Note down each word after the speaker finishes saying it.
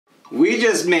We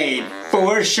just made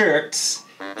 4 shirts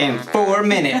in 4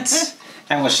 minutes.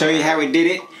 And we'll show you how we did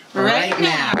it right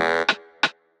now.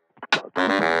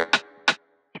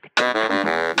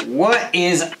 What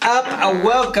is up?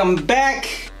 Welcome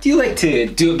back. Do you like to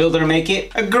do it, build it, or make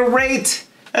it? Great.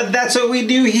 That's what we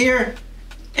do here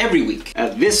every week.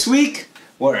 This week,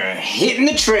 we're hitting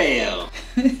the trail.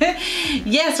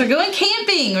 Yes, we're going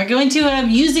camping. We're going to a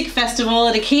music festival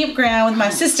at a campground with my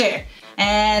sister.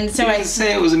 And so I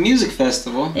say it was a music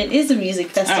festival. It is a music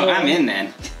festival. Oh, I'm in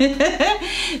then.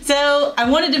 So I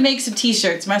wanted to make some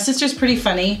t-shirts. My sister's pretty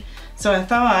funny, so I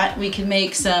thought we could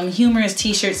make some humorous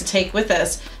t-shirts to take with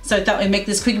us. So I thought we'd make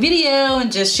this quick video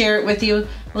and just share it with you,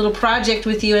 a little project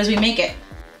with you as we make it.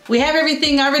 We have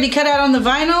everything already cut out on the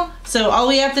vinyl, so all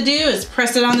we have to do is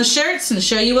press it on the shirts and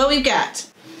show you what we've got.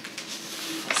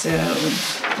 So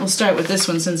we'll start with this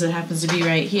one since it happens to be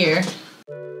right here.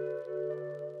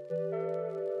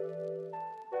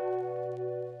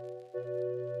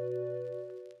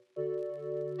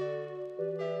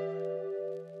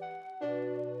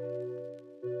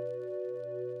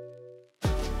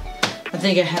 I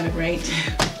think I have it right.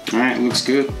 All right, looks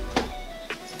good.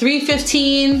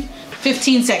 3:15,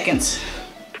 15 seconds.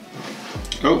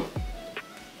 Oh.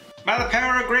 By the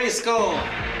power of Grayskull,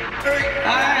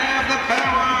 I have the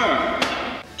power.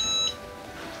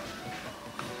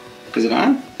 Is it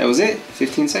on? That was it?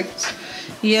 15 seconds?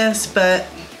 Yes, but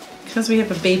because we have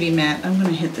a baby mat, I'm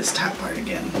gonna hit this top part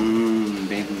again.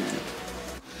 Baby mat.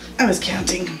 I was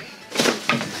counting.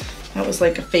 That was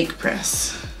like a fake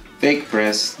press. Fake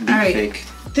press, deep fake.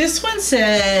 This one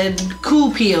said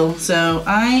cool peel, so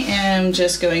I am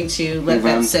just going to let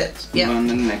that sit. Move on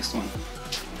to the next one.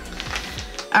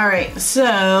 All right,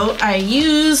 so I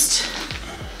used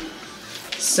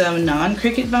some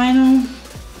non-Cricut vinyl,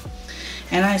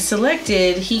 and I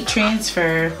selected heat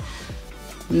transfer,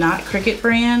 not Cricut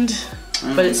brand,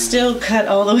 but it's still cut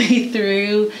all the way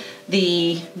through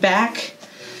the back.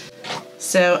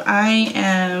 So I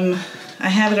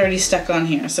have it already stuck on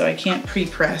here, so I can't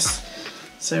pre-press.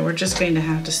 So we're just going to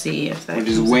have to see if that. We're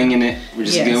just winging it. We're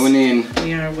just going in.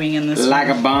 We are winging this like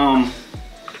a bomb.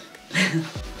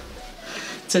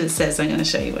 That's what it says. I'm going to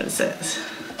show you what it says.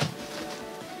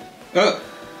 Oh.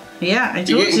 Yeah, I told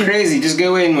you. You're getting crazy. Just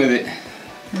go in with it.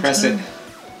 Press it.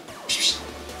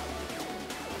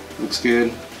 Looks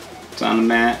good. It's on the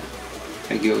mat.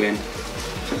 I go in.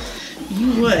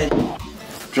 You would.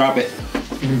 Drop it.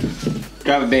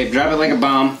 Drop it, babe. Drop it like a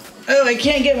bomb. Oh, I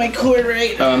can't get my cord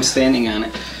right. Oh, I'm standing on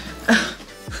it.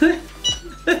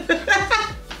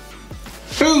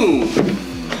 Boom!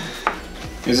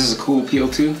 Is this a cool peel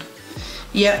too?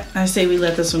 Yep, I say we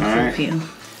let this one cool peel.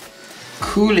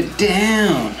 Cool it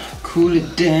down. Cool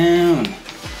it down.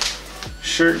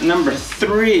 Shirt number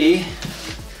 3.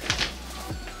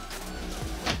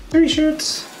 3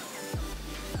 shirts.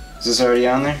 Is this already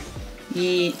on there?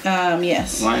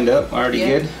 Yes. Lined up, already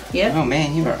good? Yep. Oh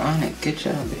man, you are on it. Good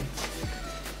job, babe.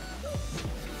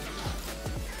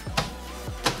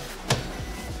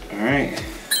 Alright.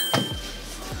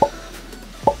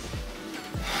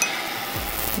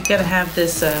 You gotta have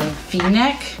this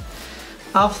V-neck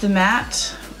off the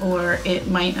mat or it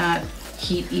might not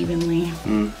heat evenly.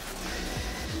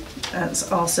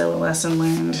 That's also a lesson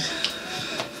learned.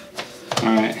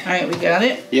 Alright. Alright, we got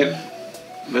it? Yep.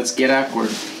 Let's get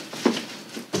awkward.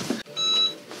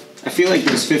 I feel like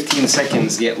those 15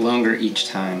 seconds get longer each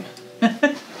time.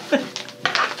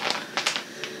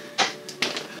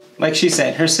 Like she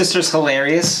said, her sister's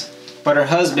hilarious, but her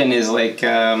husband is like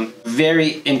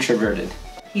very introverted.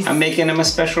 I'm making him a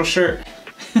special shirt.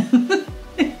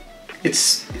 It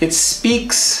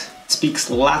speaks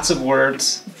lots of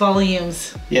words.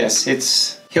 Volumes. Yes,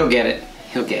 he'll get it.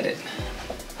 He'll get it.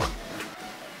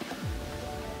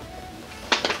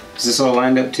 Is this all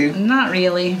lined up too? Not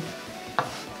really.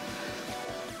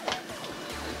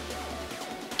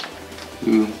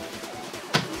 Ooh.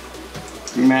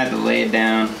 You might have to lay it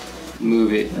down,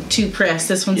 move it. 2 press.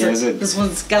 This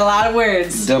one's got a lot of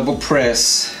words. Double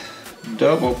press.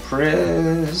 Double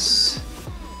press.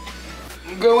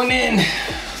 I'm going in.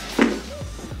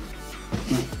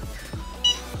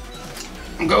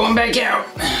 I'm going back out.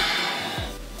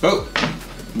 Oh,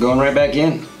 going right back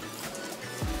in.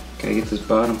 Gotta get this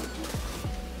bottom.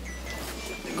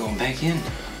 Going back in.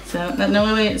 So,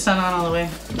 no, wait, it's not on all the way.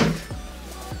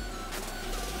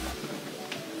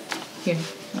 Here,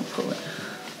 I'll pull it.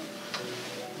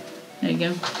 There you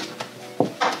go.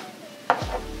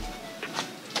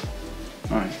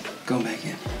 Alright, going back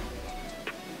in.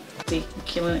 See,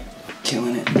 killing it.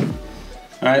 Killing it.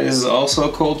 Alright, this is also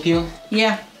a cold peel?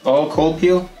 Yeah. All cold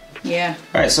peel? Yeah.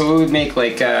 Alright, so we would make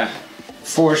like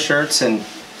 4 shirts and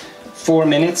 4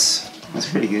 minutes. That's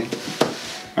pretty good.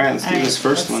 All right, let's do this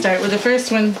first one. Let's start with the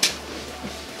first one.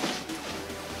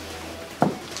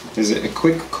 Is it a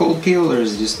quick cold peel or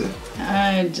is it just a...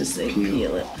 I'd just say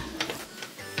peel it.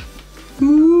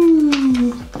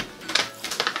 Ooh.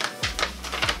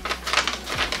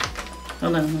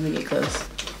 Hold on, let me get close. So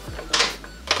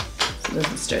it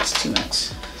doesn't stretch too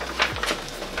much.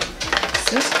 It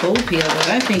says cold peel, but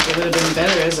I think it would have been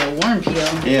better as a warm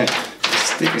peel. Yeah,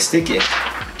 stick it.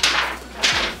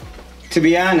 To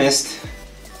be honest,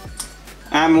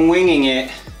 I'm winging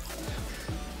it.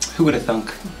 Who would have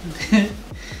thunk?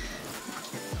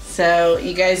 So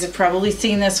you guys have probably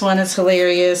seen this one. It's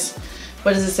hilarious.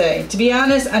 What does it say? To be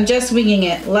honest, I'm just winging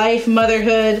it. Life,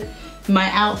 motherhood,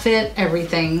 my outfit,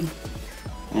 everything.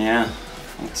 Yeah,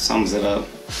 that sums it up.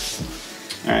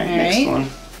 All right, next one.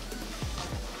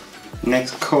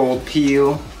 Next cold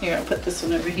peel. Here, I'll put this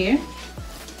one over here.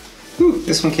 Ooh,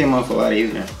 this one came off a lot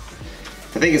easier.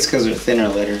 I think it's because they're thinner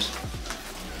letters.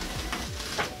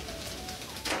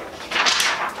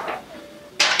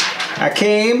 I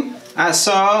came, I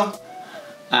saw,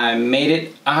 I made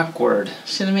it awkward.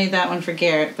 Should have made that one for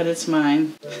Garrett, but it's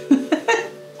mine.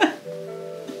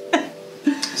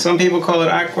 Some people call it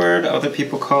awkward, other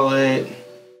people call it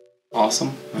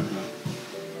awesome. I don't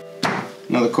know.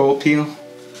 Another cold peel.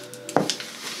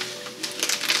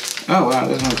 Oh wow,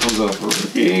 this one comes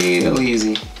off real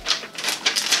easy.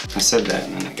 I said that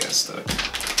and then I got stuck.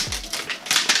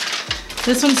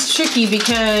 This one's tricky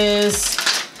because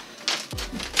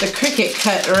the Cricut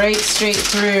cut right straight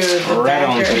through the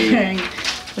background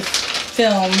the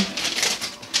film.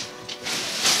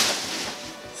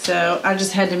 So I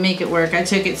just had to make it work. I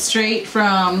took it straight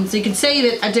from, so you can say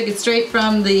that I took it straight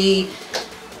from the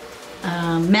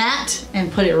mat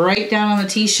and put it right down on the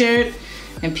t-shirt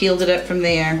and peeled it up from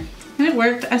there. And it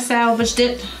worked. I salvaged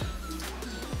it.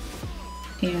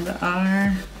 Here the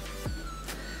R.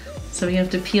 So we have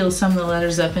to peel some of the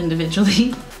letters up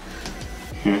individually.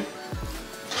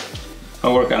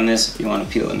 I'll work on this if you want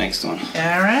to peel the next one.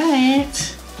 All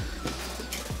right.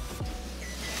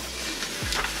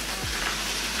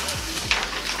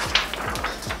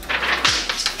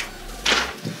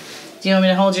 Do you want me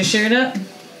to hold your shirt up?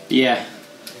 Yeah.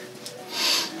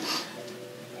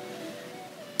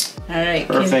 All right.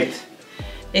 Perfect.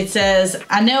 It says,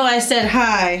 I know I said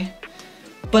hi,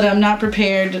 but I'm not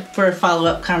prepared for a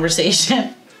follow-up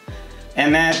conversation.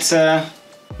 And that's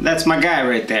my guy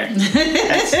right there.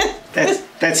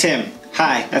 That's him.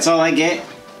 Hi. That's all I get.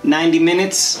 90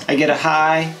 minutes. I get a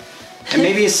hi, and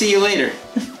maybe a see you later.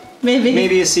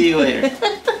 Maybe a see you later.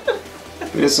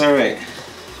 But it's all right.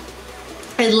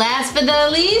 And last but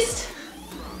not least,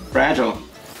 Fragile.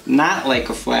 Not like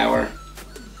a flower.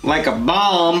 Like a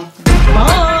bomb.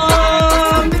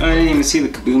 bomb. Oh, I didn't even see the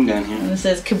kaboom down here. And it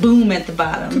says kaboom at the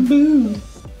bottom. Kaboom.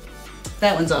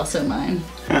 That one's also mine.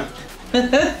 Huh.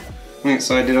 Wait,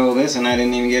 so I did all this and I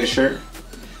didn't even get a shirt?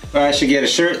 Well, I should get a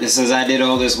shirt that says I did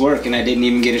all this work and I didn't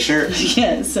even get a shirt.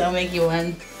 Yeah, so I'll make you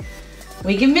one.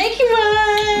 We can make you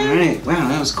one. All right, wow,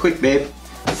 that was quick, babe.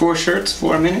 4 shirts,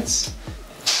 4 minutes.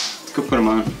 Let's go put them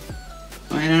on.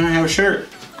 Oh, I don't have a shirt.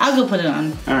 I'll go put it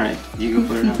on. All right, you go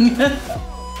put it on.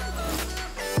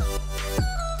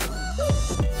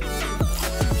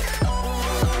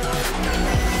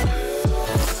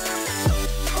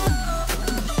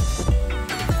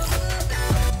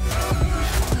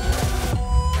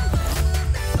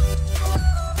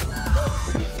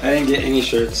 I didn't get any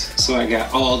shirts, so I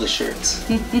got all the shirts.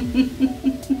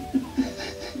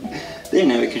 There,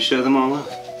 now we can show them all off.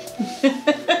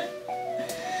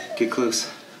 Get close.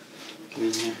 Get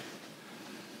in here.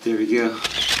 There we go.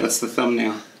 That's the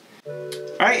thumbnail.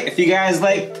 Alright, if you guys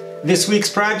liked this week's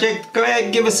project, go ahead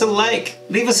and give us a like.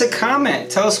 Leave us a comment.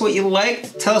 Tell us what you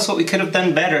liked. Tell us what we could have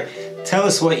done better. Tell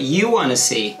us what you want to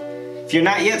see. If you're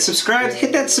not yet subscribed,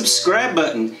 hit that subscribe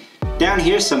button down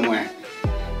here somewhere.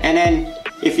 And then,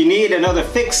 if you need another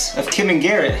fix of Kim and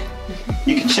Garrett,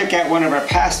 you can check out one of our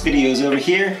past videos over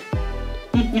here.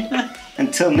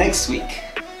 Until next week.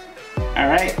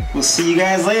 Alright, we'll see you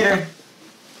guys later.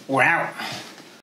 We're out.